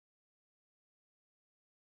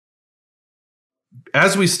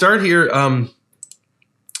as we start here, I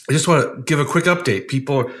just want to give a quick update.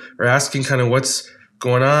 People are asking kind of what's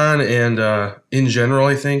going on, and in general,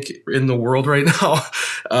 I think, in the world right now.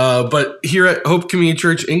 But here at Hope Community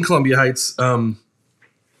Church in Columbia Heights,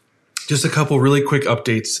 just a couple really quick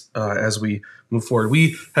updates as we move forward.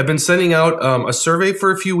 We have been sending out a survey for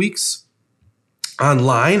a few weeks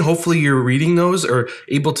online. Hopefully you're reading those or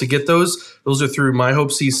able to get those. Those are through My Hope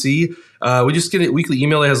CC. We just get a weekly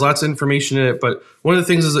email that has lots of information in it. But one of the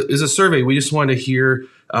things is a survey. We just want to hear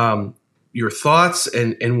your thoughts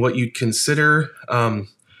and what you'd consider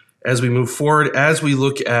as we move forward, as we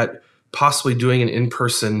look at possibly doing an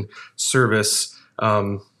in-person service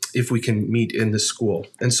if we can meet in the school.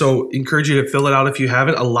 And so encourage you to fill it out if you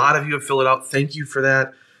haven't. A lot of you have filled it out. Thank you for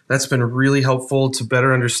that. That's been really helpful to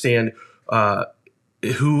better understand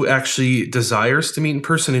who actually desires to meet in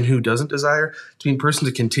person and who doesn't desire to meet in person,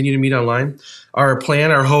 to continue to meet online. Our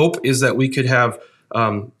plan, our hope is that we could have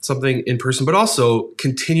something in person, but also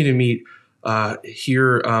continue to meet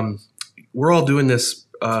here. We're all doing this,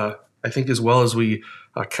 I think, as well as we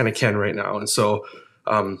kind of can right now. And so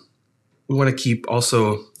we want to keep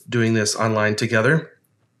also doing this online together.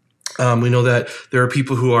 We know that there are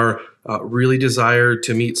people who are really desire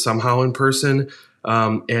to meet somehow in person.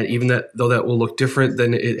 And even though that will look different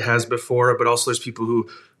than it has before, but also there's people who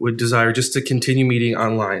would desire just to continue meeting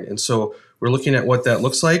online. And so we're looking at what that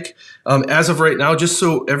looks like. As of right now, just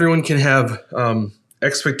so everyone can have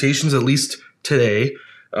expectations, at least today,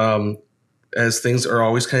 as things are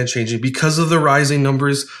always kind of changing. Because of the rising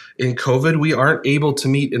numbers in COVID, we aren't able to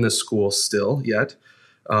meet in the school still yet,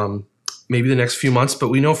 maybe the next few months, but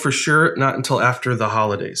we know for sure not until after the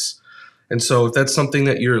holidays. And so if that's something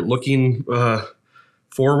that you're looking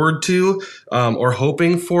forward to or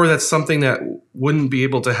hoping for, that's something that wouldn't be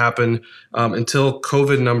able to happen until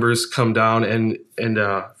COVID numbers come down, and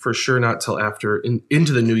for sure not till after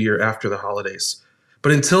into the new year after the holidays.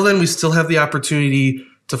 But until then, we still have the opportunity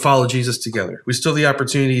to follow Jesus together. We still have the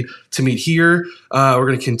opportunity to meet here. We're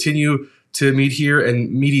going to continue to meet here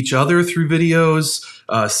and meet each other through videos,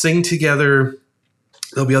 sing together.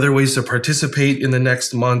 There'll be other ways to participate in the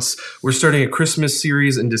next months. We're starting a Christmas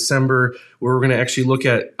series in December where we're going to actually look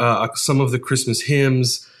at some of the Christmas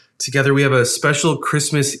hymns together. We have a special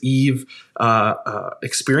Christmas Eve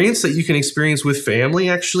experience that you can experience with family,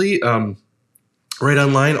 actually, right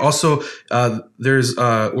online. Also,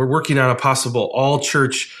 we're working on a possible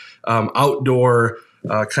all-church outdoor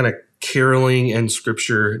kind of caroling and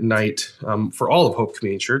scripture night for all of Hope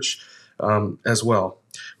Community Church as well.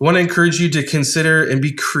 I want to encourage you to consider and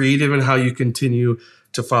be creative in how you continue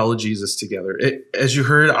to follow Jesus together. As you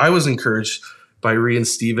heard, I was encouraged by Rhea and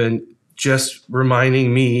Stephen just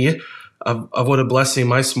reminding me of what a blessing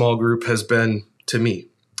my small group has been to me.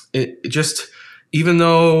 Even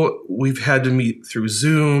though we've had to meet through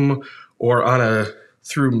Zoom or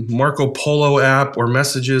through Marco Polo app or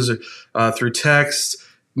messages or through text,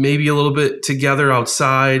 maybe a little bit together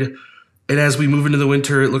outside. And as we move into the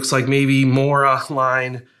winter, it looks like maybe more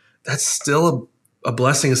offline. That's still a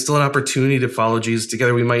blessing. It's still an opportunity to follow Jesus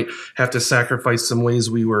together. We might have to sacrifice some ways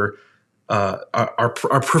we were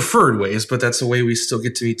our preferred ways, but that's a way we still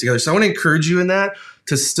get to meet together. So I want to encourage you in that,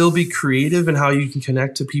 to still be creative in how you can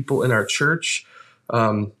connect to people in our church,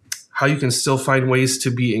 how you can still find ways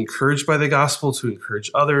to be encouraged by the gospel, to encourage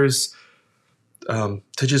others, to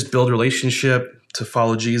just build relationship, to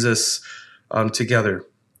follow Jesus together.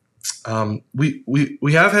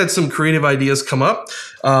 We have had some creative ideas come up.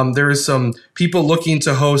 There is some people looking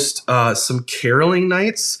to host some caroling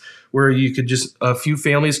nights where a few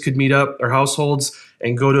families could meet up, or households,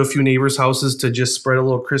 and go to a few neighbors' houses to just spread a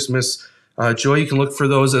little Christmas joy. You can look for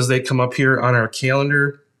those as they come up here on our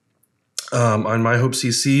calendar on My Hope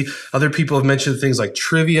CC. Other people have mentioned things like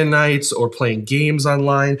trivia nights or playing games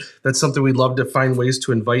online. That's something we'd love to find ways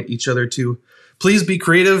to invite each other to. Please be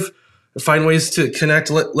creative. Find ways to connect.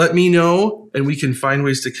 Let me know, and we can find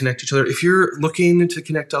ways to connect each other. If you're looking to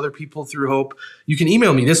connect to other people through Hope, you can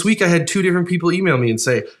email me. This week I had 2 different people email me and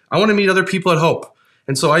say, I want to meet other people at Hope.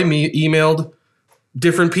 And so I emailed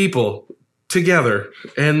different people together,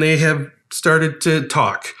 and they have started to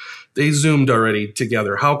talk. They Zoomed already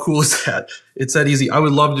together. How cool is that? It's that easy. I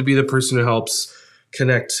would love to be the person who helps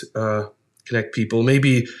connect people.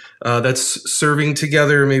 Maybe that's serving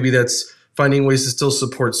together. Maybe that's finding ways to still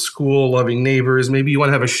support school, loving neighbors. Maybe you want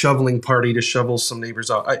to have a shoveling party to shovel some neighbors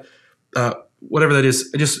out. Whatever that is,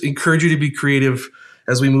 I just encourage you to be creative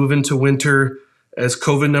as we move into winter, as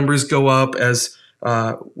COVID numbers go up, as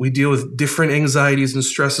we deal with different anxieties and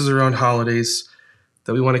stresses around holidays,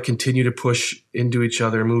 that we want to continue to push into each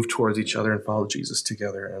other, move towards each other, and follow Jesus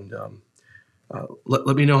together. And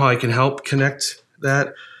let me know how I can help connect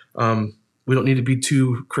that. We don't need to be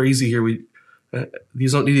too crazy here.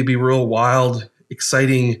 These don't need to be real wild,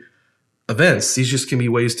 exciting events. These just can be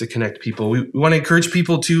ways to connect people. We want to encourage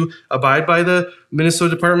people to abide by the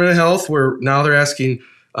Minnesota Department of Health, where now they're asking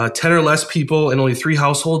 10 or less people and only 3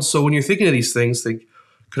 households. So when you're thinking of these things, think,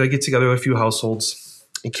 could I get together with a few households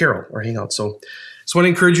and carol or hang out? So just want to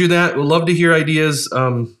encourage you that. We'd love to hear ideas.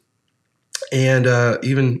 And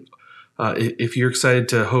even if you're excited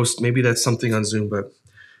to host, maybe that's something on Zoom, but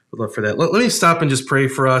we'd love for that. Let me stop and just pray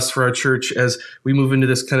for us, for our church, as we move into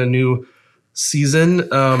this kind of new season,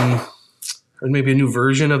 or maybe a new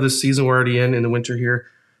version of this season we're already in the winter here.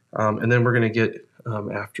 And then we're going to get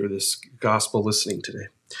after this gospel listening today.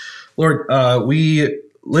 Lord, we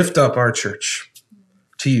lift up our church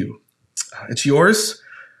to you. It's yours.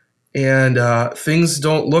 And things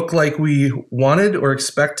don't look like we wanted or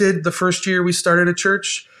expected the first year we started a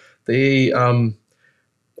church. We don't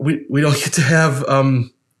get to have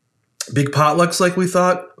big potlucks like we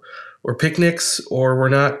thought, or picnics, or we're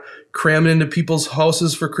not cramming into people's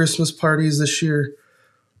houses for Christmas parties this year.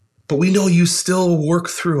 But we know you still work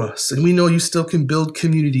through us, and we know you still can build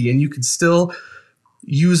community, and you can still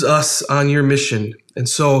use us on your mission. And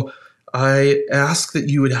so I ask that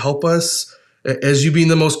you would help us, as you being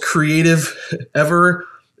the most creative ever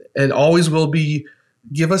and always will be.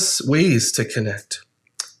 Give us ways to connect.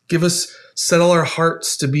 Give us, settle our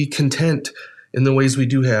hearts to be content in the ways we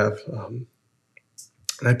do have. And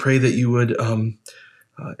I pray that you would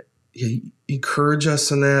encourage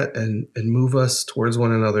us in that and move us towards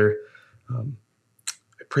one another. I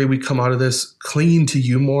pray we come out of this clinging to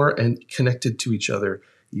you more and connected to each other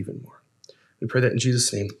even more. We pray that in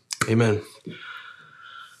Jesus' name. Amen.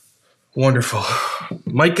 Wonderful.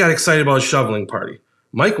 Mike got excited about a shoveling party.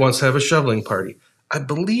 Mike wants to have a shoveling party. I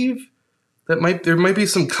believe that there might be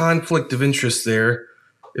some conflict of interest there.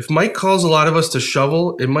 If Mike calls a lot of us to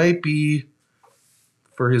shovel, it might be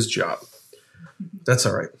for his job. That's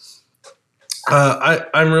all right.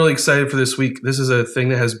 I'm really excited for this week. This is a thing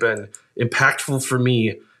that has been impactful for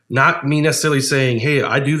me. Not me necessarily saying, hey,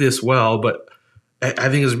 I do this well, but I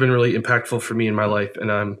think it's been really impactful for me in my life,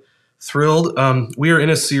 and I'm thrilled. We are in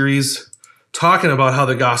a series talking about how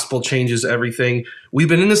the gospel changes everything. We've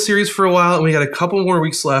been in this series for a while, and we got a couple more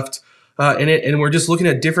weeks left in it, and we're just looking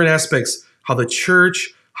at different aspects, how the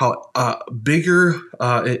church, how bigger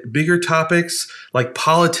topics like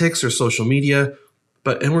politics or social media,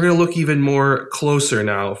 and we're going to look even more closer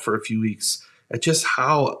now for a few weeks at just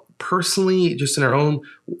how personally, just in our own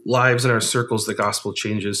lives and our circles, the gospel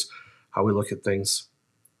changes how we look at things.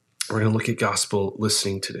 We're going to look at gospel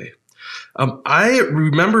listening today. I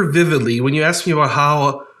remember vividly when you asked me about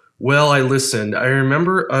how well I listened. I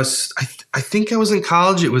remember us. I think I was in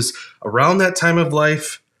college. It was around that time of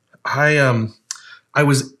life. I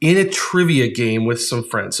was in a trivia game with some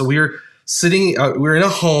friends. So we were sitting. We were in a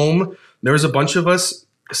home. There was a bunch of us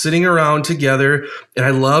sitting around together, and I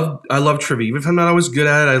love trivia. Even if I'm not always good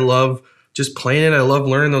at it, I love just playing it. I love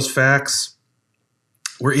learning those facts.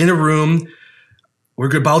 We're in a room.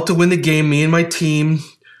 We're about to win the game. Me and my team.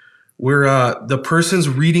 We're the person's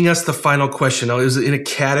reading us the final question. Now, it was in a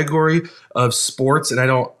category of sports, and I'm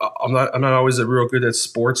not always real good at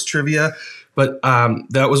sports trivia, but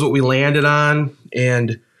that was what we landed on.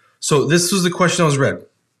 And so this was the question I was read.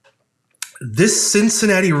 This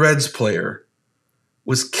Cincinnati Reds player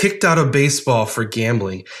was kicked out of baseball for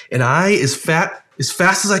gambling, and I, as fast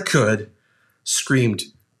as I could, screamed,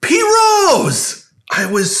 "Pete Rose!" I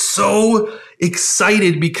was so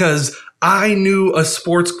excited because I knew a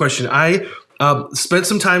sports question. I spent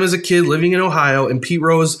some time as a kid living in Ohio, and Pete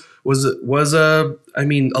Rose was a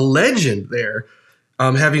legend there,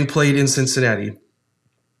 having played in Cincinnati.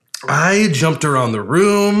 I jumped around the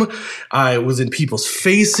room. I was in people's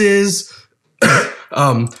faces.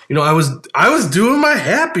 I was doing my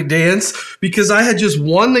happy dance because I had just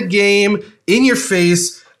won the game in your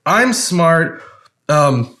face. I'm smart.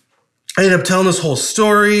 I ended up telling this whole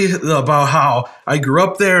story about how I grew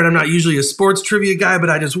up there, and I'm not usually a sports trivia guy, but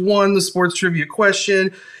I just won the sports trivia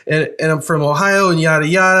question, and I'm from Ohio, and yada,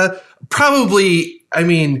 yada. Probably,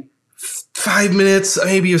 5 minutes,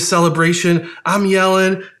 maybe of celebration. I'm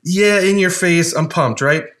yelling, yeah, in your face. I'm pumped,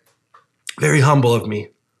 right? Very humble of me.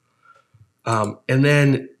 And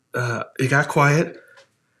then it got quiet,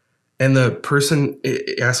 and the person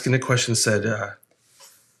asking the question said,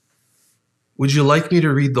 would you like me to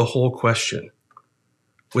read the whole question?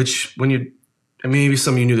 Which, maybe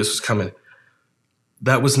some of you knew this was coming.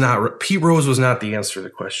 That was not, Pete Rose was not the answer to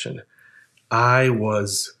the question. I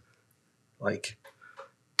was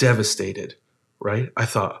devastated, right? I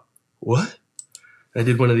thought, what? I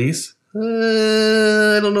did one of these.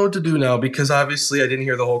 I don't know what to do now because obviously I didn't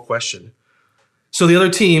hear the whole question. So the other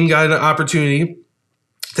team got an opportunity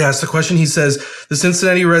to ask the question. He says, this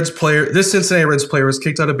Cincinnati Reds player was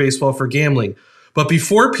kicked out of baseball for gambling. But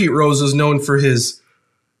before Pete Rose was known for his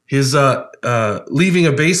leaving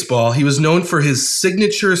of baseball, he was known for his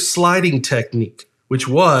signature sliding technique, which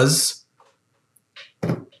was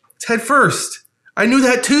head first. I knew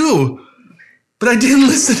that too, but I didn't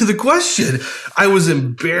listen to the question. I was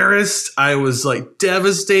embarrassed. I was like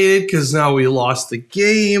devastated because now we lost the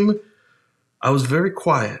game. I was very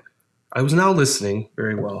quiet. I was now listening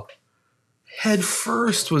very well. Head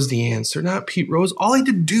first was the answer, not Pete Rose. All I had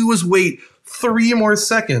to do was wait 3 more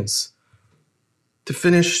seconds to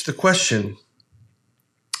finish the question.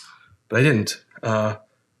 But I didn't,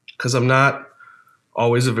 because I'm not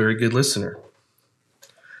always a very good listener.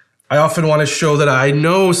 I often want to show that I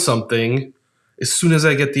know something as soon as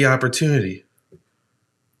I get the opportunity.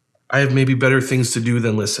 I have maybe better things to do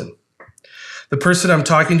than listen. The person I'm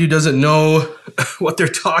talking to doesn't know what they're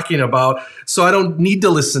talking about, so I don't need to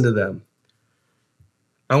listen to them.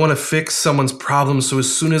 I want to fix someone's problem, so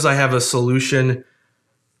as soon as I have a solution,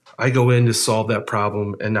 I go in to solve that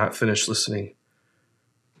problem and not finish listening.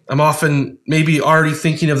 I'm often maybe already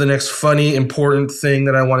thinking of the next funny, important thing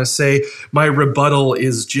that I want to say. My rebuttal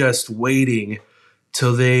is just waiting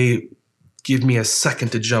till they give me a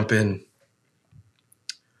second to jump in.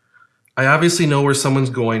 I obviously know where someone's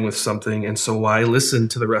going with something, and so why listen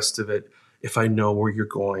to the rest of it if I know where you're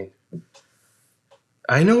going?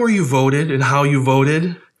 I know where you voted and how you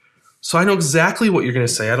voted, so I know exactly what you're going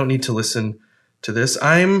to say. I don't need to listen to this.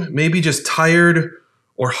 I'm maybe just tired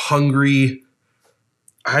or hungry.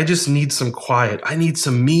 I just need some quiet. I need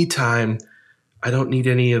some me time. I don't need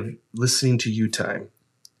any of listening to you time.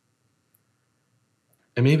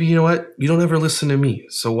 And maybe, you know what? You don't ever listen to me,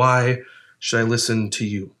 so why should I listen to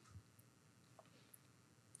you?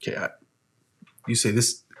 Okay, you say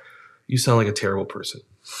this, you sound like a terrible person.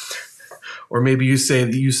 Or maybe you say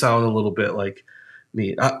that you sound a little bit like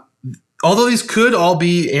me. Although these could all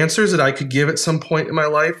be answers that I could give at some point in my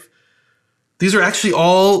life, these are actually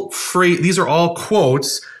all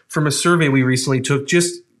quotes from a survey we recently took,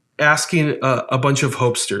 just asking a bunch of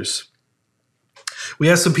Hopesters. We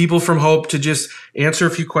asked some people from Hope to just answer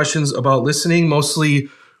a few questions about listening, mostly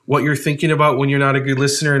what you're thinking about when you're not a good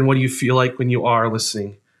listener and what do you feel like when you are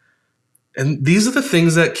listening. And these are the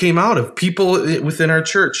things that came out of people within our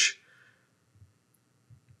church.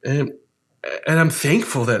 And I'm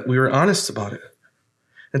thankful that we were honest about it.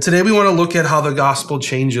 And today we want to look at how the gospel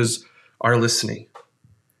changes our listening,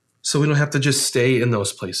 so we don't have to just stay in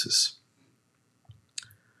those places.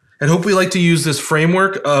 And hope we like to use this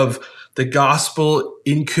framework of the gospel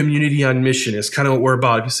in community on mission is kind of what we're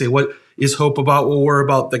about. If you say, what is Hope about? Well, we're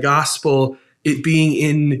about the gospel, it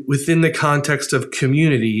being within the context of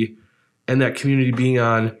community, and that community being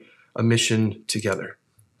on a mission together.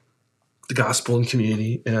 The gospel and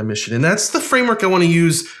community and a mission. And that's the framework I want to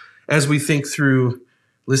use as we think through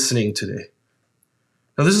listening today.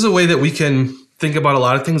 Now, this is a way that we can think about a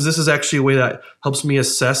lot of things. This is actually a way that helps me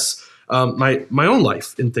assess my own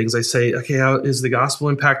life in things. I say, okay, how is the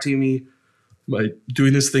gospel impacting me? Am I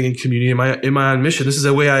doing this thing in community? Am I on mission? This is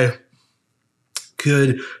a way I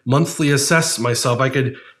could monthly assess myself. I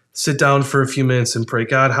could sit down for a few minutes and pray,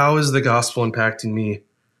 God, how is the gospel impacting me?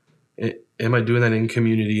 Am I doing that in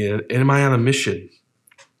community? And am I on a mission?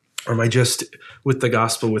 Or am I just with the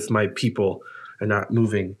gospel with my people and not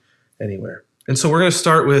moving anywhere? And so we're going to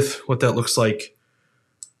start with what that looks like.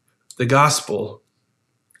 The gospel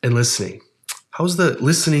and listening. How does the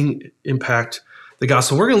listening impact the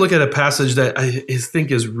gospel? We're going to look at a passage that I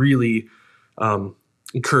think is really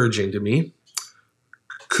encouraging to me.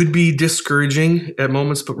 Could be discouraging at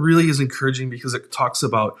moments, but really is encouraging because it talks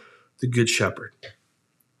about the Good Shepherd.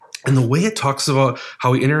 And the way it talks about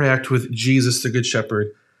how we interact with Jesus, the Good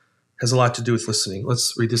Shepherd, has a lot to do with listening.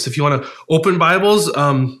 Let's read this. If you want to open Bibles,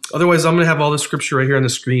 otherwise I'm going to have all the scripture right here on the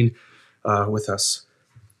screen with us.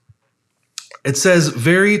 It says,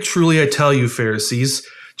 very truly I tell you, Pharisees.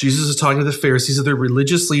 Jesus is talking to the Pharisees. They're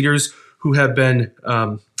religious leaders who have been,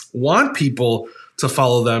 want people to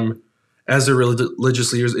follow them as their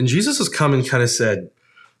religious leaders. And Jesus has come and he said,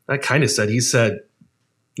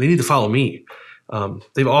 they need to follow me.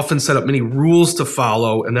 They've often set up many rules to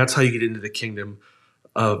follow, and that's how you get into the kingdom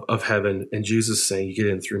of heaven. And Jesus is saying, you get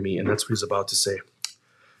in through me, and that's what he's about to say.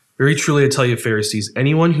 Very truly, I tell you, Pharisees,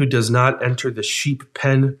 anyone who does not enter the sheep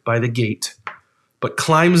pen by the gate, but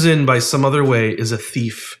climbs in by some other way is a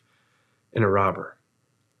thief and a robber.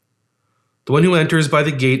 The one who enters by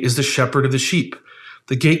the gate is the shepherd of the sheep.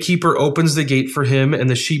 The gatekeeper opens the gate for him, and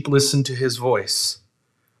the sheep listen to his voice.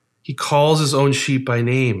 He calls his own sheep by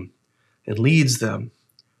name and leads them.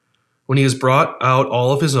 When he has brought out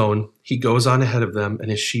all of his own, he goes on ahead of them,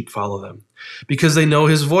 and his sheep follow them, because they know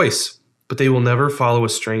his voice, but they will never follow a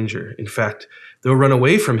stranger. In fact, they'll run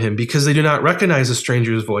away from him because they do not recognize a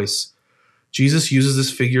stranger's voice. Jesus uses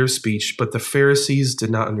this figure of speech, but the Pharisees did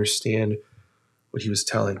not understand what he was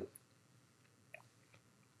telling.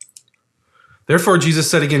 Therefore,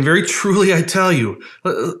 Jesus said again, very truly I tell you,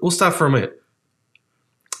 we'll stop for a minute.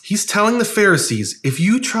 He's telling the Pharisees, if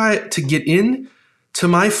you try to get in to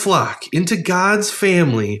my flock, into God's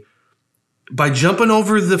family, by jumping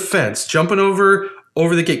over the fence, jumping over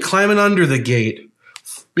the gate, climbing under the gate,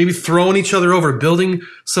 maybe throwing each other over, building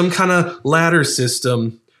some kind of ladder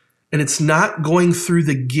system, and it's not going through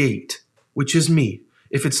the gate, which is me.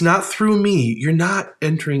 If it's not through me, you're not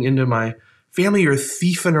entering into my family. You're a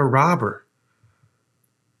thief and a robber.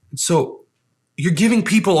 And so you're giving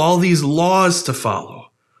people all these laws to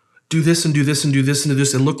follow. Do this and do this and do this and do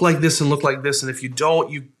this and look like this and look like this. And if you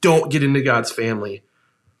don't get into God's family.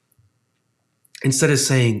 Instead of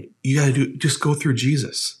saying, you got to just go through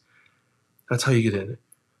Jesus. That's how you get in.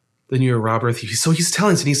 Then you're a robber, a thief. So he's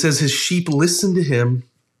telling us, and he says his sheep listen to him.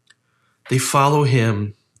 They follow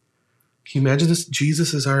him. Can you imagine this?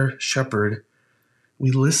 Jesus is our shepherd.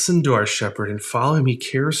 We listen to our shepherd and follow him. He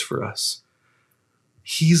cares for us.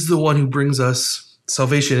 He's the one who brings us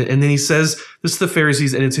salvation. And then he says this to the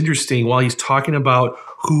Pharisees, and it's interesting, while he's talking about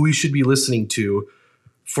who we should be listening to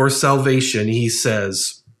for salvation, he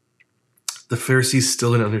says the Pharisees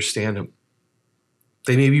still didn't understand him.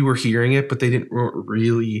 They maybe were hearing it, but they weren't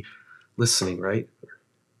really listening, right?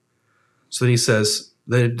 So then he says,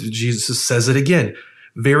 then Jesus says it again.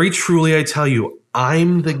 Very truly, I tell you,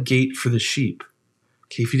 I'm the gate for the sheep.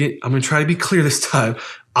 Okay, if you didn't, I'm going to try to be clear this time.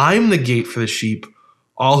 I'm the gate for the sheep.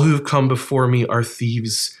 All who have come before me are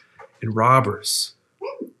thieves and robbers.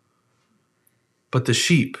 But the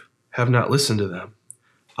sheep have not listened to them.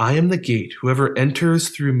 I am the gate. Whoever enters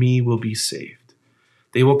through me will be saved.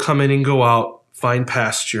 They will come in and go out, find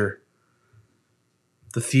pasture.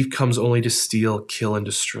 The thief comes only to steal, kill, and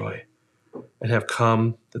destroy. I have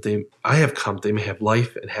come that they may have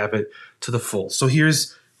life and have it to the full. So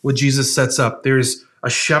here's what Jesus sets up. There's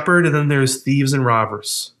a shepherd, and then there's thieves and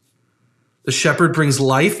robbers. The shepherd brings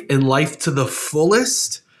life and life to the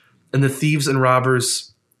fullest, and the thieves and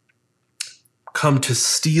robbers come to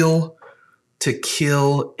steal, to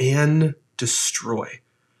kill, and destroy.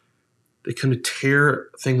 They come to tear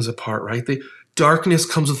things apart, right? Darkness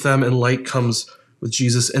comes with them, and light comes with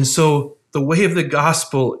Jesus. And so the way of the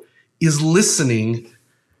gospel is listening,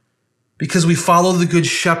 because we follow the good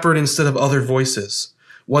shepherd instead of other voices.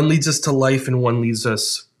 One leads us to life, and one leads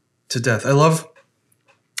us to death. I love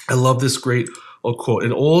this great old quote.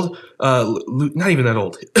 An old, not even that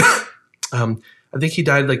old. I think he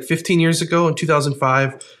died like 15 years ago in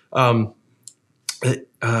 2005.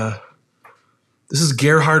 This is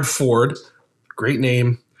Gerhard Ford, great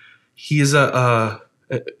name. He is an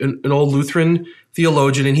old Lutheran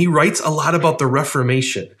theologian, and he writes a lot about the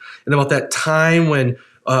Reformation and about that time when,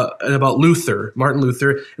 and about Martin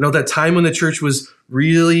Luther, and about that time when the church was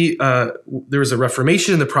really, there was a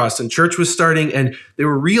Reformation in the Protestant church was starting, and they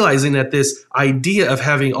were realizing that this idea of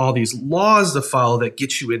having all these laws to follow that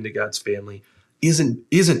get you into God's family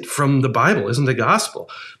isn't from the Bible, isn't the gospel,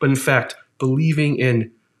 but in fact, believing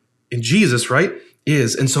in Jesus, right,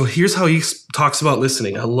 is. And so here's how he talks about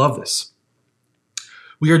listening. I love this.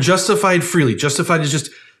 We are justified freely. Justified is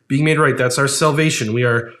just being made right. That's our salvation. We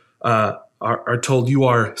are told you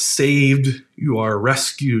are saved, you are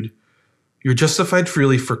rescued. You're justified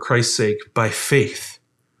freely for Christ's sake by faith,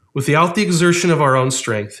 without the exertion of our own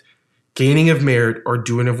strength, gaining of merit, or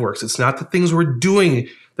doing of works. It's not the things we're doing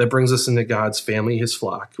that brings us into God's family, his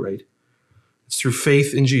flock, right? It's through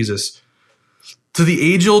faith in Jesus. To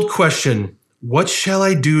the age-old question, what shall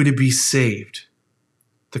I do to be saved?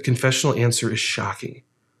 The confessional answer is shocking.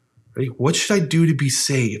 Right? What should I do to be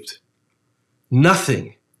saved?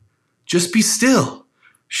 Nothing. Just be still.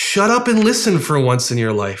 Shut up and listen for once in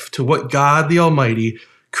your life to what God the Almighty,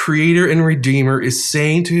 Creator and Redeemer, is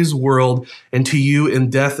saying to his world and to you in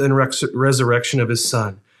death and resurrection of his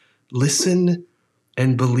Son. Listen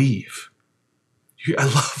and believe.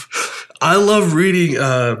 I love reading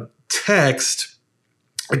text.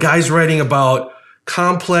 A guy's writing about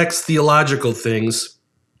complex theological things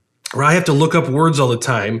where I have to look up words all the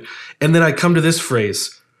time, and then I come to this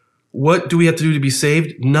phrase. What do we have to do to be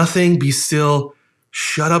saved? Nothing. Be still.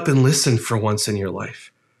 Shut up and listen for once in your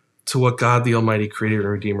life to what God, the Almighty Creator and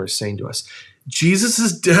Redeemer, is saying to us.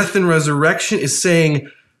 Jesus' death and resurrection is saying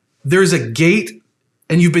there's a gate,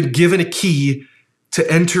 and you've been given a key to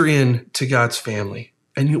enter in to God's family.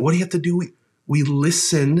 And what do you have to do? We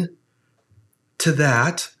listen to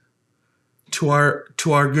that, to our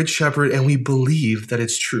good shepherd, and we believe that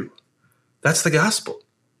it's true. That's the gospel.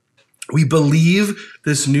 We believe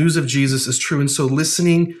this news of Jesus is true. And so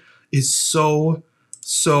listening is so,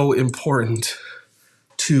 so important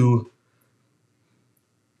to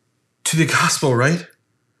the gospel, right?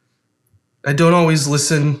 I don't always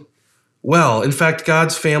listen well. In fact,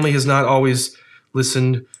 God's family has not always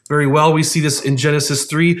listened very well. We see this in Genesis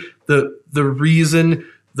 3. The reason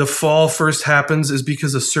the fall first happens is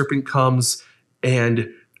because the serpent comes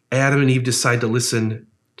and Adam and Eve decide to listen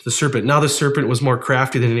to the serpent. Now the serpent was more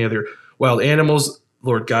crafty than any other wild animals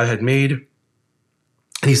Lord God had made.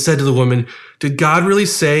 And he said to the woman, did God really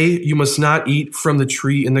say you must not eat from the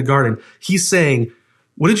tree in the garden? He's saying,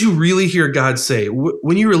 what did you really hear God say?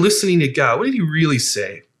 When you were listening to God, what did he really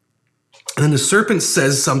say? And then the serpent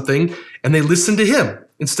says something, and they listen to him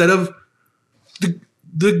instead of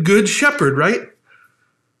the good shepherd, right?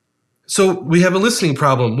 So we have a listening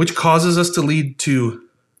problem, which causes us to lead to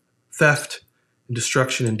theft and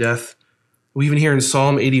destruction and death. We even hear in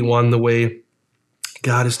Psalm 81 the way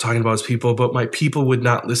God is talking about his people, but my people would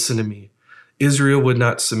not listen to me. Israel would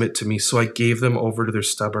not submit to me, so I gave them over to their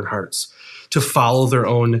stubborn hearts to follow their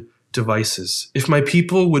own devices. If my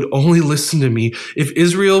people would only listen to me, if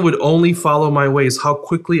Israel would only follow my ways, how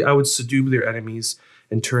quickly I would subdue their enemies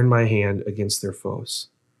and turn my hand against their foes.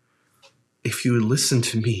 If you would listen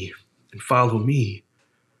to me and follow me,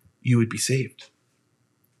 you would be saved.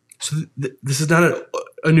 So this is not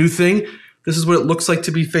a new thing. This is what it looks like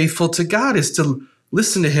to be faithful to God, is to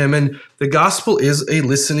listen to him. And the gospel is a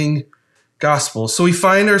listening gospel. So we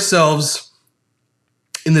find ourselves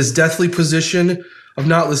in this deathly position of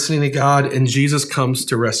not listening to God, and Jesus comes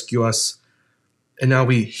to rescue us. And now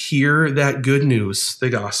we hear that good news, the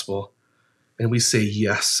gospel, and we say,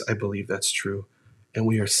 yes, I believe that's true. And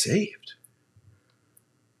we are saved.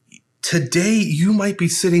 Today, you might be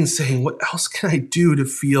sitting saying, what else can I do to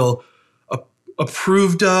feel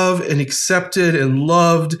approved of and accepted and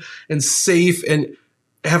loved and safe and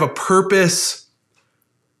have a purpose?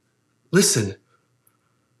 Listen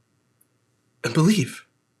and believe.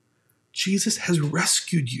 Jesus has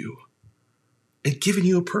rescued you and given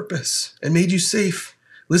you a purpose and made you safe.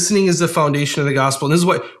 Listening is the foundation of the gospel. And this is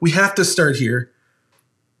what we have to start here.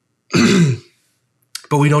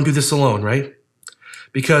 But we don't do this alone, right?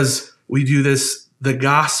 Because we do this, the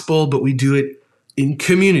gospel, but we do it in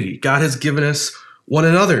community. God has given us one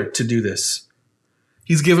another to do this.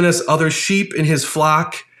 He's given us other sheep in his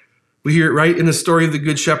flock. We hear it right in the story of the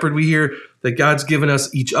Good Shepherd. We hear that God's given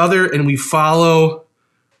us each other, and we follow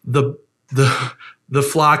the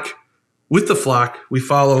flock. With the flock, we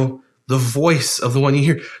follow the voice of the one you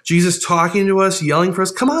hear. Jesus talking to us, yelling for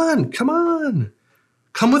us, come on, come on.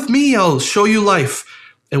 Come with me, I'll show you life.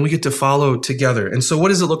 And we get to follow together. And so what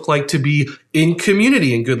does it look like to be in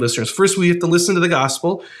community and good listeners? First, we have to listen to the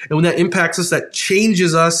gospel. And when that impacts us, that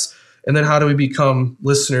changes us. And then how do we become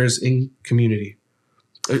listeners in community?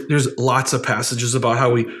 There's lots of passages about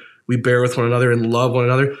how we bear with one another and love one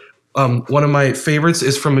another. One of my favorites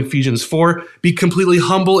is from Ephesians 4. Be completely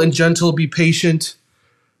humble and gentle, be patient,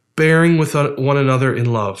 bearing with one another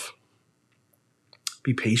in love.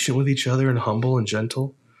 Be patient with each other and humble and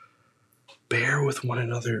gentle. Bear with one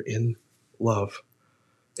another in love.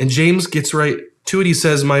 And James gets right to it. He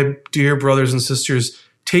says, my dear brothers and sisters,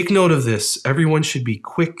 take note of this. Everyone should be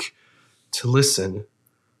quick to listen,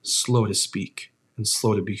 slow to speak, and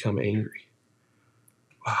slow to become angry.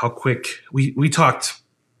 Wow, how quick. We talked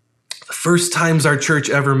the first times our church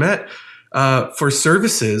ever met for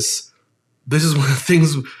services. This is one of the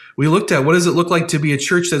things we looked at. What does it look like to be a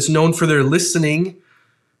church that's known for their listening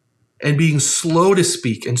and being slow to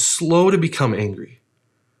speak and slow to become angry?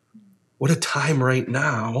 What a time right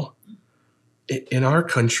now in our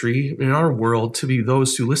country, in our world, to be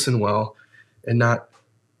those who listen well and not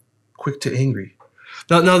quick to angry.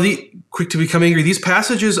 Now the quick to become angry, these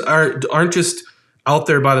passages aren't just out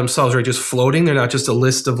there by themselves, right? Just floating. They're not just a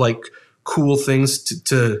list of like cool things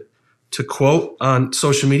to quote on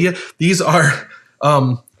social media. These are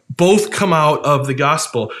both come out of the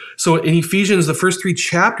gospel. So in Ephesians, the first 3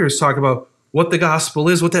 chapters talk about what the gospel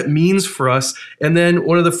is, what that means for us. And then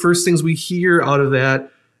one of the first things we hear out of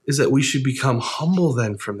that is that we should become humble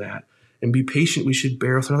then from that and be patient. We should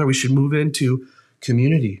bear with one another. We should move into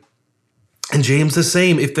community. And James the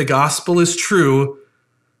same. If the gospel is true,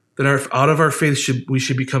 then out of our faith, we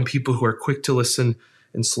should become people who are quick to listen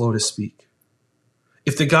and slow to speak.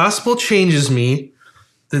 If the gospel changes me,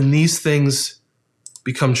 then these things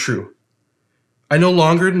become true. I no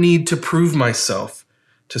longer need to prove myself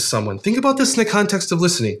to someone. Think about this in the context of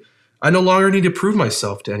listening. I no longer need to prove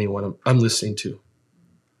myself to anyone I'm listening to.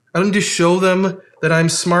 I don't need to show them that I'm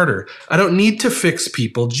smarter. I don't need to fix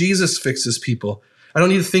people. Jesus fixes people. I don't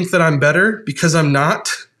need to think that I'm better because I'm not.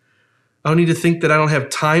 I don't need to think that I don't have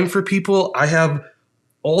time for people. I have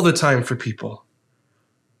all the time for people.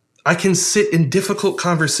 I can sit in difficult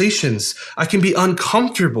conversations. I can be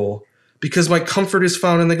uncomfortable because my comfort is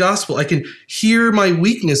found in the gospel. I can hear my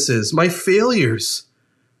weaknesses, my failures.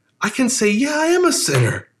 I can say, yeah, I am a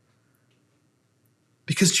sinner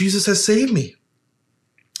because Jesus has saved me.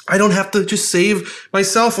 I don't have to just save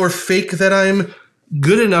myself or fake that I'm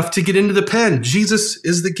good enough to get into the pen. Jesus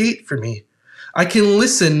is the gate for me. I can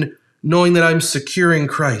listen knowing that I'm secure in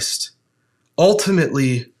Christ.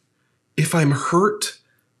 Ultimately, if I'm hurt,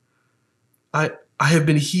 I have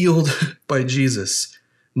been healed by Jesus.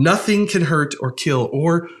 Nothing can hurt or kill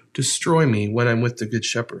or destroy me when I'm with the Good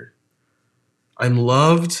Shepherd. I'm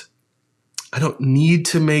loved. I don't need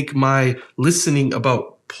to make my listening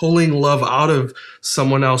about pulling love out of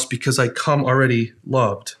someone else because I come already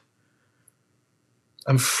loved.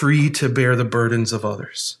 I'm free to bear the burdens of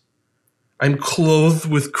others. I'm clothed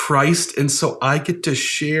with Christ, and so I get to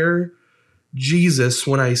share Jesus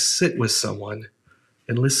when I sit with someone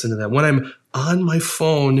and listen to them. When I'm on my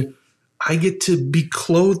phone, I get to be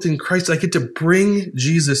clothed in Christ. I get to bring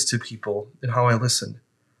Jesus to people in how I listen.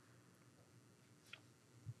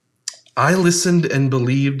 I listened and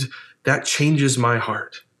believed. That changes my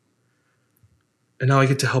heart. And now I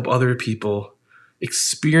get to help other people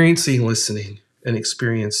experiencing listening and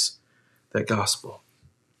experience that gospel.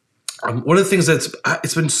 One of the things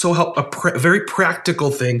it's been so a very practical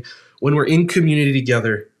thing when we're in community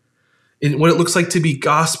together, and what it looks like to be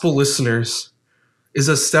gospel listeners, is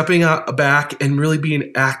us stepping out back and really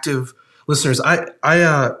being active listeners. I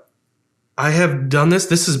have done this.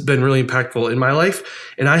 This has been really impactful in my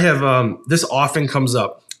life, and I have this often comes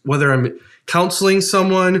up whether I'm counseling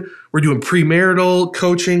someone, we're doing premarital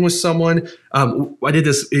coaching with someone. I did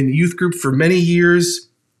this in youth group for many years.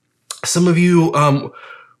 Some of you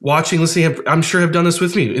watching, listening, I'm sure have done this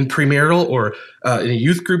with me in premarital or in a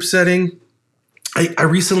youth group setting. I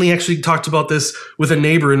recently actually talked about this with a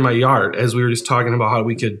neighbor in my yard as we were just talking about how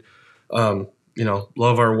we could,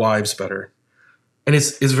 love our wives better. And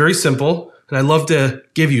it's very simple. And I'd love to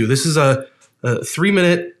give you, this is a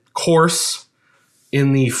 3-minute course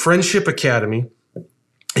in the Friendship Academy.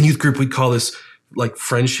 In youth group, we'd call this like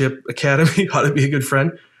Friendship Academy, how to be a good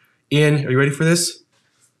friend. And are you ready for this?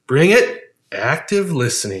 Bring it. Active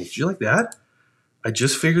listening. Did you like that? I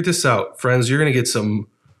just figured this out. Friends, you're going to get some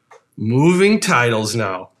moving titles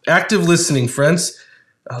now. Active listening, friends.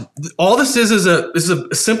 All this is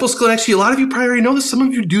a simple skill. And actually, a lot of you probably already know this. Some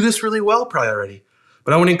of you do this really well probably already.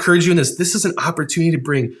 But I want to encourage you in this. This is an opportunity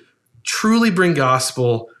to truly bring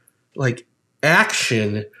gospel, like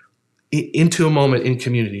action, into a moment in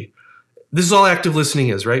community. This is all active listening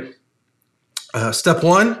is, right? Step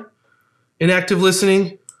 1 in active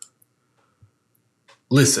listening,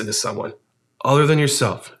 listen to someone other than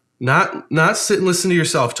yourself. Not sit and listen to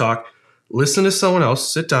yourself talk. Listen to someone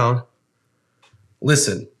else. Sit down.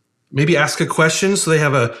 Listen. Maybe ask a question so they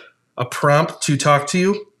have a prompt to talk to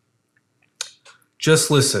you.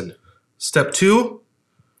 Just listen. Step 2,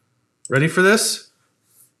 ready for this?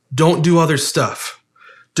 Don't do other stuff.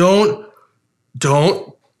 Don't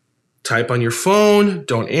type on your phone.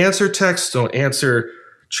 Don't answer texts. Don't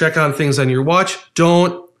check on things on your watch.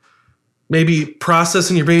 Don't maybe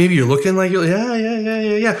process in your brain. Maybe you're looking like,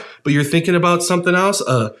 yeah. But you're thinking about something else.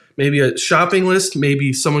 Maybe a shopping list.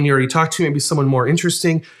 Maybe someone you already talked to. Maybe someone more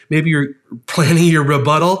interesting. Maybe you're planning your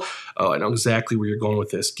rebuttal. Oh, I know exactly where you're going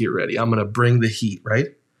with this. Get ready. I'm going to bring the heat, right?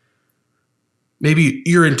 Maybe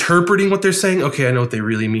you're interpreting what they're saying. Okay, I know what they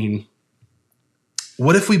really mean.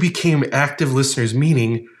 What if we became active listeners,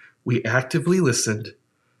 meaning we actively listened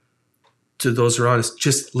to those around us,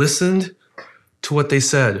 just listened to what they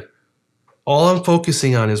said. All I'm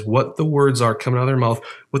focusing on is what the words are coming out of their mouth,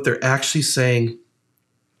 what they're actually saying.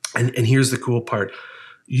 And here's the cool part.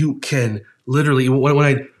 You can literally, when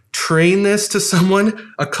I train this to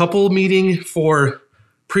someone, a couple meeting for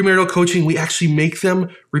premarital coaching, we actually make them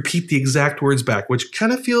repeat the exact words back, which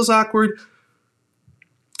kind of feels awkward,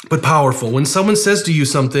 but powerful. When someone says to you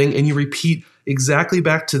something and you repeat exactly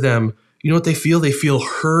back to them, you know what they feel? They feel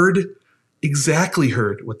heard, exactly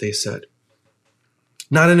heard what they said.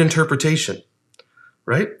 Not an interpretation,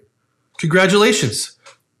 right? Congratulations.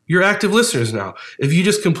 You're active listeners now. If you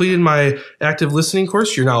just completed my active listening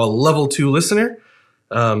course, you're now a level 2 listener.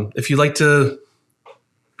 If you'd like to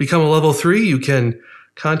become a level 3, you can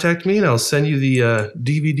contact me and I'll send you the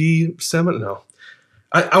DVD seminar. No.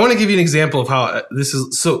 I want to give you an example of how this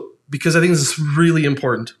is so, because I think this is really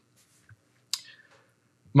important.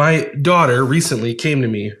 My daughter recently came to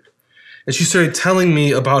me and she started telling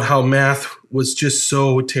me about how math was just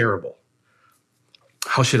so terrible.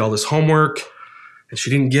 How she had all this homework and she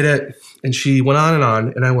didn't get it. And she went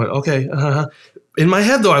on. And I went, okay. In my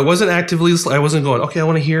head, though, I wasn't going, okay, I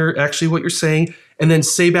want to hear actually what you're saying and then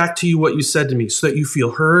say back to you what you said to me so that you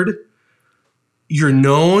feel heard, you're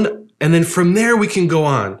known, and then from there we can go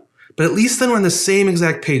on. But at least then we're on the same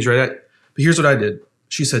exact page, right? But here's what I did.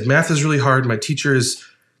 She said, math is really hard. My teacher is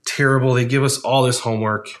terrible. They give us all this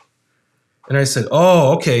homework. And I said,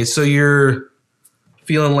 oh, okay, so you're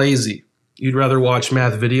feeling lazy. You'd rather watch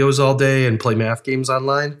math videos all day and play math games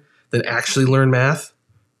online than actually learn math?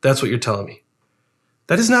 That's what you're telling me.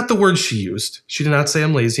 That is not the word she used. She did not say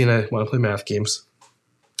I'm lazy and I want to play math games.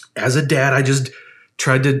 As a dad, I just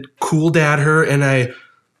tried to cool dad her and I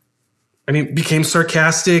became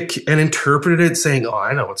sarcastic and interpreted it saying, oh,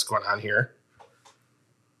 I know what's going on here.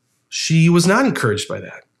 She was not encouraged by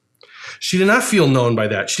that. She did not feel known by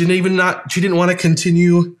that. She didn't want to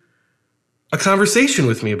continue a conversation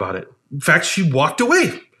with me about it. In fact, she walked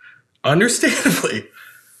away, understandably.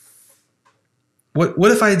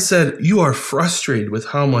 What if I had said, you are frustrated with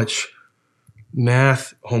how much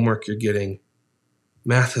math homework you're getting?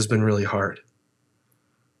 Math has been really hard.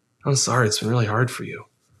 I'm sorry, it's been really hard for you.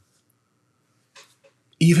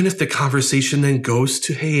 Even if the conversation then goes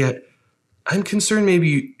to, hey, I'm concerned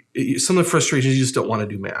maybe some of the frustrations you just don't want to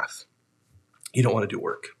do math. You don't want to do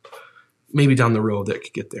work. Maybe down the road that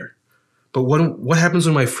could get there. But what happens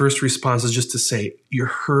when my first response is just to say, you're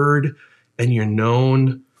heard and you're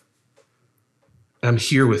known. I'm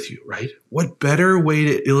here with you, right? What better way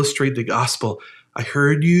to illustrate the gospel? I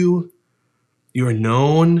heard you. You are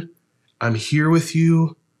known. I'm here with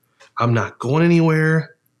you. I'm not going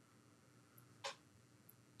anywhere.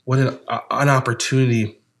 What an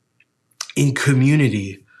opportunity in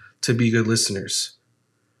community to be good listeners.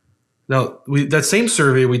 Now, that same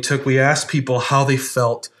survey we asked people how they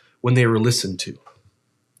felt when they were listened to.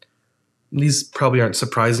 These probably aren't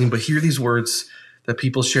surprising, but here are these words that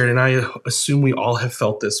people shared, and I assume we all have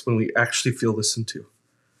felt this when we actually feel listened to.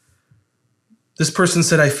 This person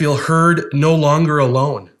said, I feel heard, no longer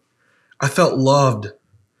alone. I felt loved.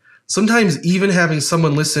 Sometimes even having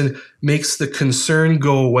someone listen makes the concern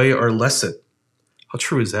go away or lessen. How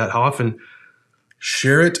true is that? How often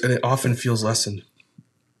share it and it often feels lessened.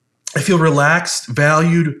 I feel relaxed,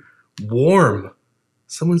 valued, warm.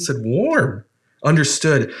 Someone said warm,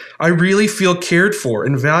 understood. I really feel cared for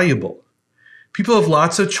and valuable. People have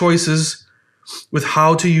lots of choices with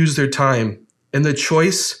how to use their time, and the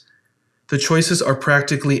choices are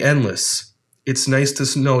practically endless. It's nice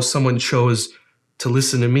to know someone chose to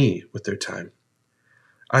listen to me with their time.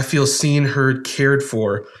 I feel seen, heard, cared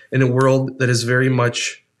for in a world that is very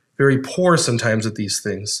poor sometimes at these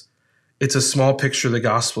things. It's a small picture of the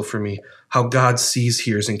gospel for me, how God sees,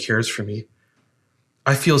 hears, and cares for me.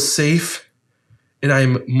 I feel safe, and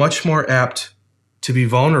I'm much more apt to be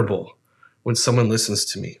vulnerable when someone listens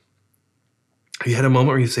to me. Have you had a moment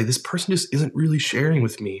where you say, this person just isn't really sharing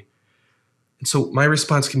with me? And so my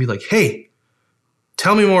response can be like, hey,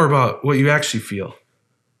 tell me more about what you actually feel.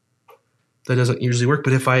 That doesn't usually work,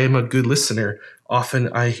 but if I am a good listener,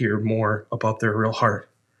 often I hear more about their real heart.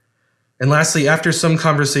 And lastly, after some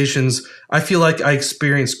conversations, I feel like I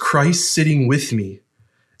experience Christ sitting with me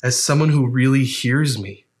as someone who really hears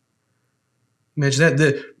me. Imagine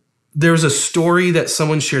that. There was a story that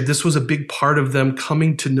someone shared. This was a big part of them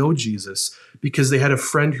coming to know Jesus because they had a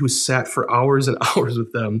friend who sat for hours and hours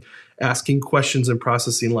with them, asking questions and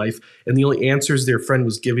processing life. And the only answers their friend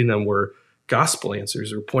was giving them were gospel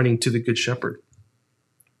answers or pointing to the Good Shepherd.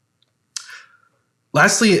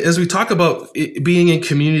 Lastly, as we talk about being in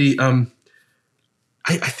community,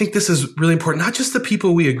 I think this is really important. Not just the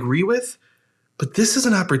people we agree with, but this is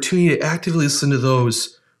an opportunity to actively listen to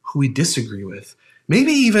those who we disagree with.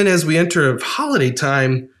 Maybe even as we enter holiday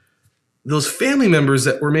time, those family members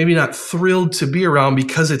that we're maybe not thrilled to be around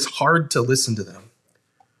because it's hard to listen to them.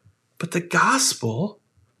 But the gospel,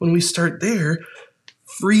 when we start there,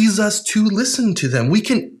 frees us to listen to them. We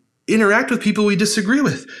can interact with people we disagree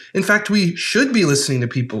with. In fact, we should be listening to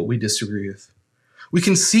people we disagree with. We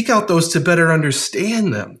can seek out those to better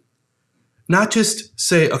understand them. Not just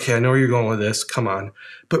say, okay, I know where you're going with this, come on,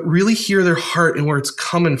 but really hear their heart and where it's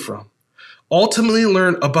coming from. Ultimately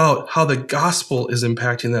learn about how the gospel is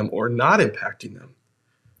impacting them or not impacting them.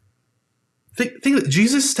 Think that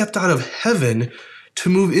Jesus stepped out of heaven to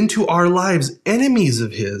move into our lives, enemies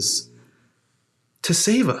of his, to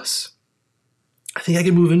save us. I think I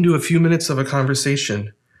can move into a few minutes of a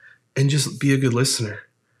conversation and just be a good listener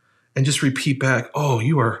and just repeat back, oh,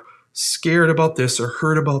 you are scared about this or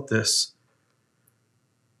hurt about this.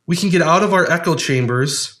 We can get out of our echo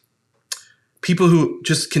chambers, people who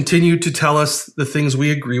just continue to tell us the things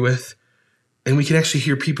we agree with, and we can actually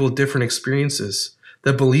hear people with different experiences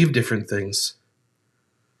that believe different things,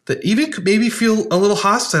 that even could maybe feel a little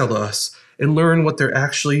hostile to us, and learn what they're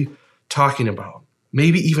actually talking about.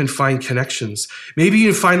 Maybe even find connections. Maybe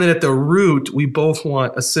even find that at the root, we both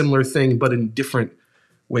want a similar thing, but in different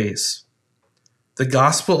ways. The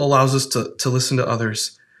gospel allows us to listen to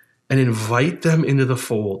others and invite them into the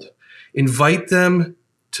fold. Invite them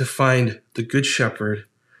to find the good shepherd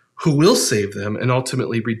who will save them and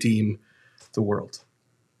ultimately redeem the world.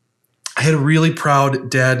 I had a really proud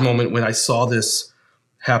dad moment when I saw this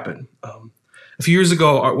happen. A few years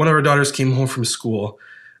ago, one of our daughters came home from school,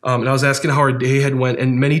 and I was asking how her day had went,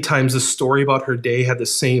 and many times the story about her day had the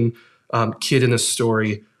same kid in the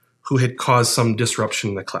story who had caused some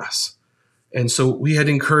disruption in the class. And so we had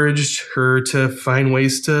encouraged her to find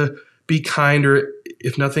ways to be kind, or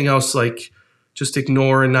if nothing else, like just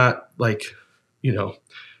ignore and not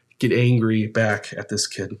get angry back at this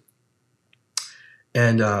kid.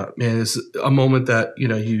 And man, it's a moment that,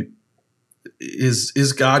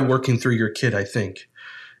 is God working through your kid, I think.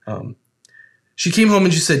 She came home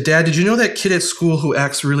and she said, "Dad, did you know that kid at school who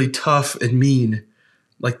acts really tough and mean,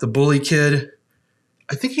 like the bully kid?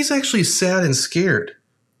 I think he's actually sad and scared.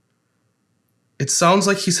 It sounds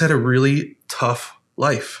like he's had a really tough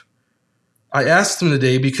life. I asked him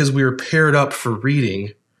today, because we were paired up for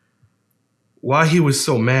reading, why he was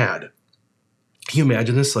so mad." Can you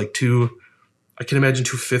imagine this? I can imagine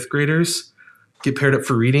two fifth graders get paired up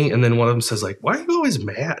for reading, and then one of them says, "Why are you always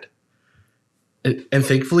mad?" And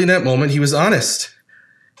thankfully in that moment, he was honest.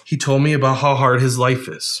 He told me about how hard his life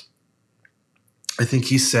is. I think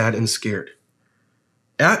he's sad and scared.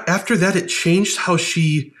 After that, it changed how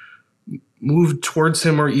she moved towards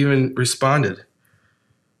him or even responded.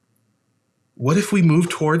 What if we move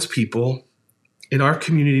towards people in our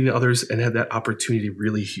community and others and had that opportunity to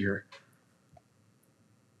really hear?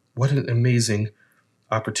 What an amazing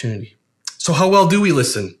opportunity. So how well do we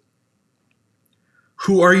listen?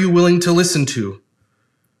 Who are you willing to listen to?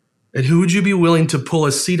 And who would you be willing to pull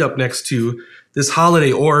a seat up next to this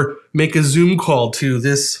holiday, or make a Zoom call to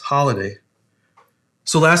this holiday?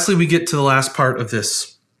 So lastly, we get to the last part of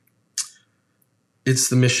this. It's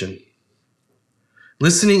the mission.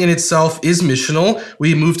 Listening in itself is missional.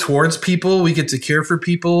 We move towards people. We get to care for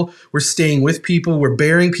people. We're staying with people. We're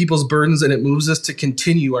bearing people's burdens, and it moves us to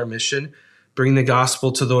continue our mission, bring the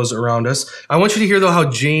gospel to those around us. I want you to hear, though, how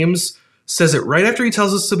James says it right after he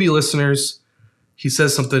tells us to be listeners. He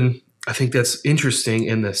says something I think that's interesting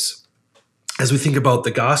in this as we think about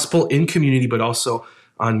the gospel in community, but also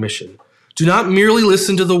on mission. Do not merely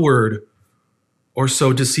listen to the word, or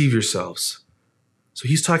so deceive yourselves. So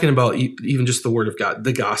he's talking about even just the word of God,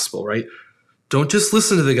 the gospel, right? Don't just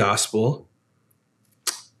listen to the gospel,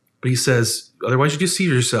 but he says, otherwise you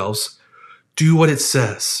deceive yourselves. Do what it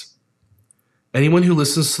says. Anyone who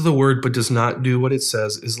listens to the word but does not do what it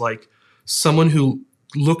says is like someone who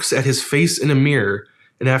looks at his face in a mirror,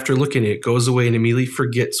 and after looking at it, goes away and immediately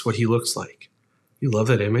forgets what he looks like. You love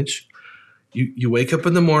that image? You wake up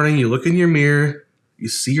in the morning, you look in your mirror, you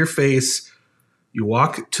see your face, you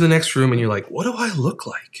walk to the next room, and you're like, what do I look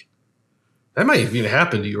like? That might even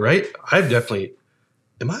happen to you, right? I've definitely,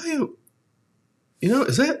 did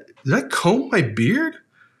I comb my beard?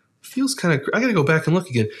 Feels kind of, I got to go back and look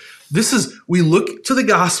again. We look to the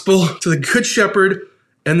gospel, to the good shepherd,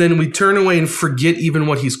 and then we turn away and forget even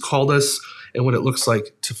what he's called us and what it looks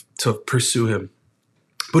like to pursue him.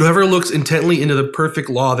 But whoever looks intently into the perfect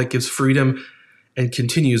law that gives freedom and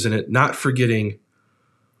continues in it, not forgetting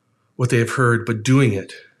what they have heard, but doing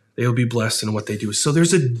it, they will be blessed in what they do. So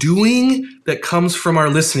there's a doing that comes from our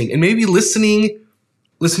listening, and maybe listening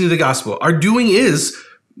to the gospel. Our doing is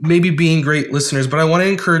maybe being great listeners, but I want to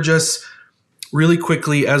encourage us really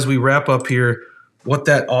quickly as we wrap up here, what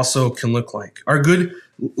that also can look like. Our good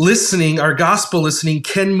listening, our gospel listening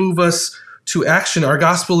can move us to action. Our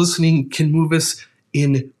gospel listening can move us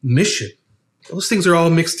in mission. Those things are all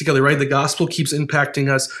mixed together, right? The gospel keeps impacting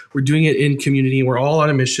us. We're doing it in community. We're all on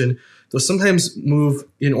a mission. They'll sometimes move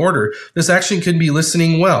in order. This action can be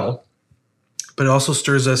listening well, but it also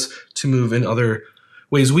stirs us to move in other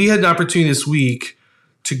ways. We had an opportunity this week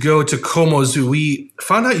to go to Como Zoo. We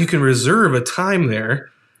found out you can reserve a time there,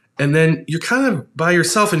 and then you're kind of by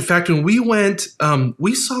yourself. In fact, when we went,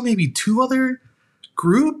 we saw maybe two other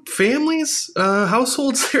group families,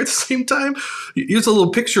 households there at the same time. Here's a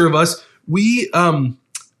little picture of us. We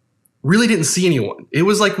really didn't see anyone. It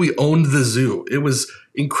was like we owned the zoo. It was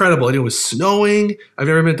incredible. And it was snowing. I've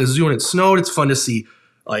never been at the zoo and it snowed. It's fun to see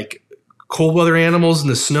like cold weather animals in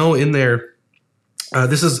the snow in their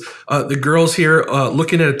This is the girls here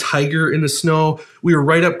looking at a tiger in the snow. We were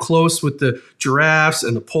right up close with the giraffes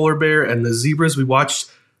and the polar bear and the zebras.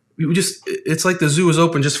 It's like the zoo was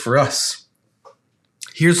open just for us.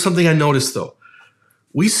 Here's something I noticed though.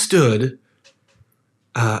 We stood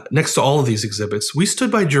next to all of these exhibits. We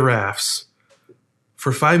stood by giraffes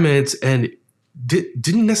for 5 minutes and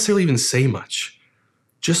didn't necessarily even say much.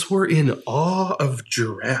 Just were in awe of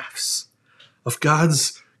giraffes, of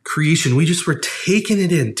God's creation. We just were taking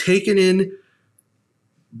in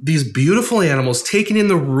these beautiful animals, taking in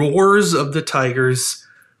the roars of the tigers.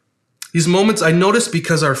 These moments I noticed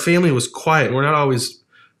because our family was quiet. We're not always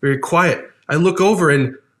very quiet. I look over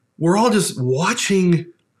and we're all just watching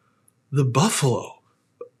the buffalo.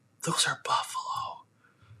 Those are buffalo.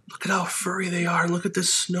 Look at how furry they are. Look at the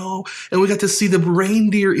snow. And we got to see the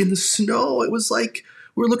reindeer in the snow. It was like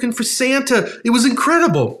we were looking for Santa. It was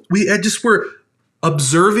incredible. We just were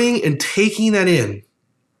observing and taking that in.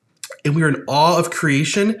 And we were in awe of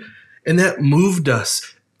creation. And that moved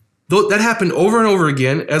us. That happened over and over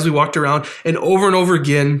again as we walked around. And over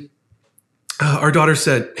again, our daughter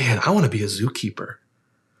said, man, I want to be a zookeeper.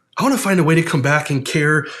 I want to find a way to come back and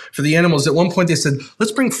care for the animals. At one point, they said,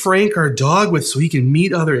 let's bring Frank, our dog, with so he can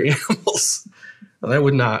meet other animals. Well, that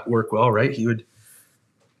would not work well, right? He would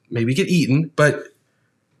maybe get eaten. But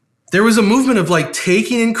there was a movement of like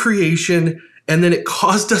taking in creation, and then it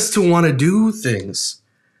caused us to want to do things.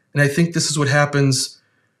 And I think this is what happens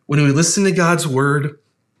when we listen to God's word,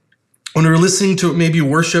 when we're listening to maybe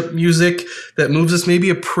worship music that moves us, maybe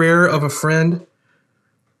a prayer of a friend.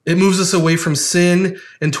 It moves us away from sin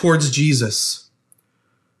and towards Jesus.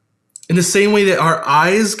 In the same way that our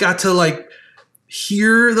eyes got to like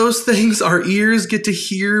hear those things, our ears get to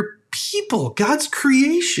hear people, God's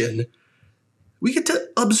creation. We get to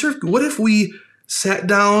observe. What if we sat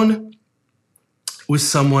down with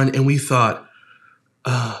someone and we thought,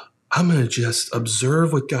 I'm going to just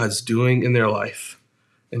observe what God's doing in their life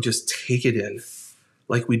and just take it in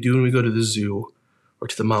like we do when we go to the zoo or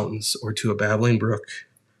to the mountains or to a babbling brook.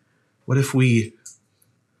 What if we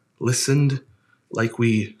listened like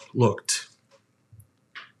we looked?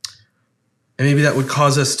 And maybe that would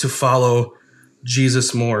cause us to follow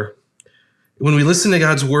Jesus more. When we listen to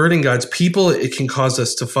God's word and God's people, it can cause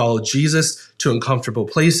us to follow Jesus to uncomfortable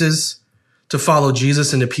places, to follow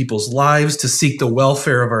Jesus into people's lives, to seek the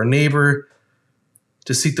welfare of our neighbor,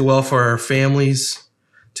 to seek the welfare of our families,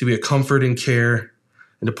 to be a comfort and care,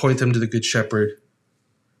 and to point them to the Good Shepherd.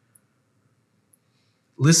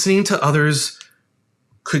 Listening to others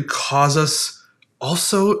could cause us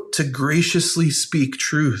also to graciously speak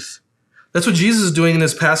truth. That's what Jesus is doing in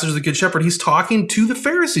this passage of the Good Shepherd. He's talking to the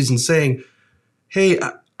Pharisees and saying, hey,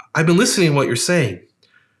 I've been listening to what you're saying.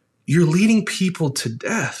 You're leading people to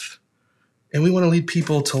death, and we want to lead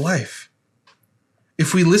people to life.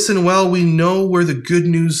 If we listen well, we know where the good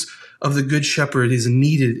news of the Good Shepherd is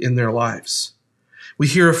needed in their lives. We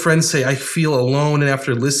hear a friend say, I feel alone, and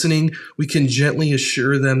after listening, we can gently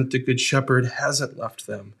assure them that the Good Shepherd hasn't left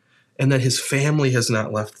them and that his family has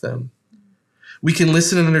not left them. We can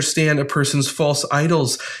listen and understand a person's false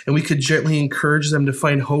idols, and we could gently encourage them to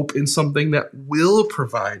find hope in something that will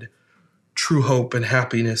provide true hope and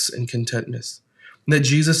happiness and contentment. And that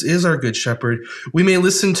Jesus is our Good Shepherd. We may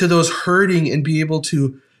listen to those hurting and be able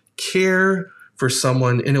to care for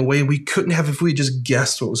someone in a way we couldn't have if we just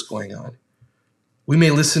guessed what was going on. We may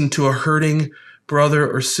listen to a hurting brother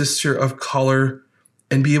or sister of color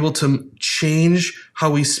and be able to change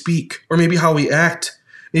how we speak or maybe how we act,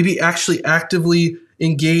 maybe actually actively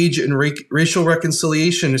engage in racial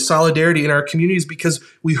reconciliation and solidarity in our communities because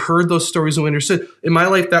we heard those stories and we understood. In my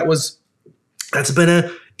life, that's been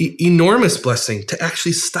an enormous blessing to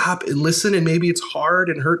actually stop and listen. And maybe it's hard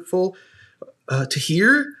and hurtful to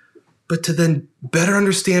hear, but to then better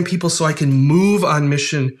understand people so I can move on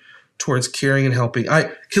mission towards caring and helping. I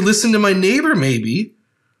could listen to my neighbor maybe,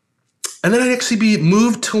 and then I'd actually be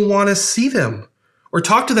moved to want to see them or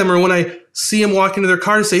talk to them. Or when I see them walk into their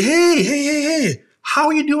car to say, hey, how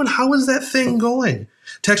are you doing? How is that thing going?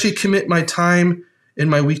 To actually commit my time in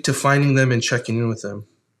my week to finding them and checking in with them.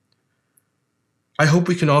 I hope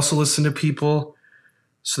we can also listen to people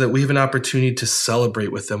so that we have an opportunity to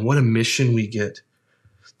celebrate with them. What a mission we get.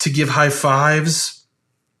 To give high fives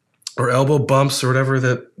or elbow bumps or whatever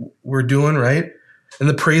that we're doing, right? And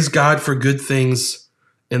to praise God for good things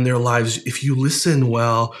in their lives. If you listen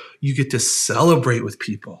well, you get to celebrate with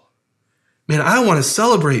people. Man, I want to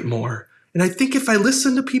celebrate more. And I think if I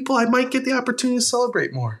listen to people, I might get the opportunity to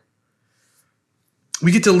celebrate more.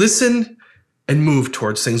 We get to listen and move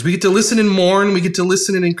towards things. We get to listen and mourn. We get to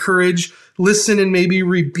listen and encourage, listen and maybe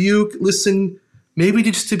rebuke, listen maybe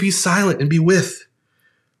just to be silent and be with.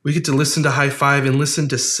 We get to listen to high five and listen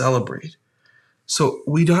to celebrate. So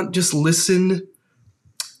we don't just listen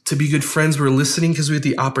to be good friends. We're listening because we have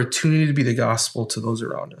the opportunity to be the gospel to those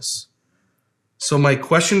around us. So my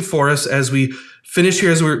question for us as we finish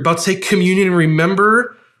here, as we're about to take communion and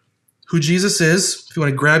remember who Jesus is, if you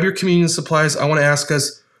want to grab your communion supplies, I want to ask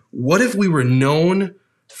us, what if we were known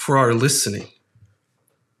for our listening?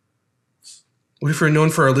 What if we're known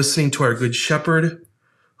for our listening to our good shepherd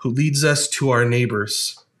who leads us to our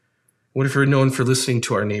neighbors? What if we're known for listening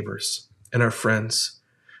to our neighbors and our friends,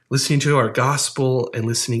 listening to our gospel and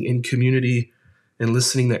listening in community and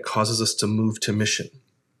listening that causes us to move to mission?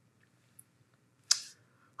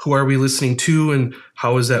 Who are we listening to and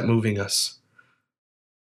how is that moving us?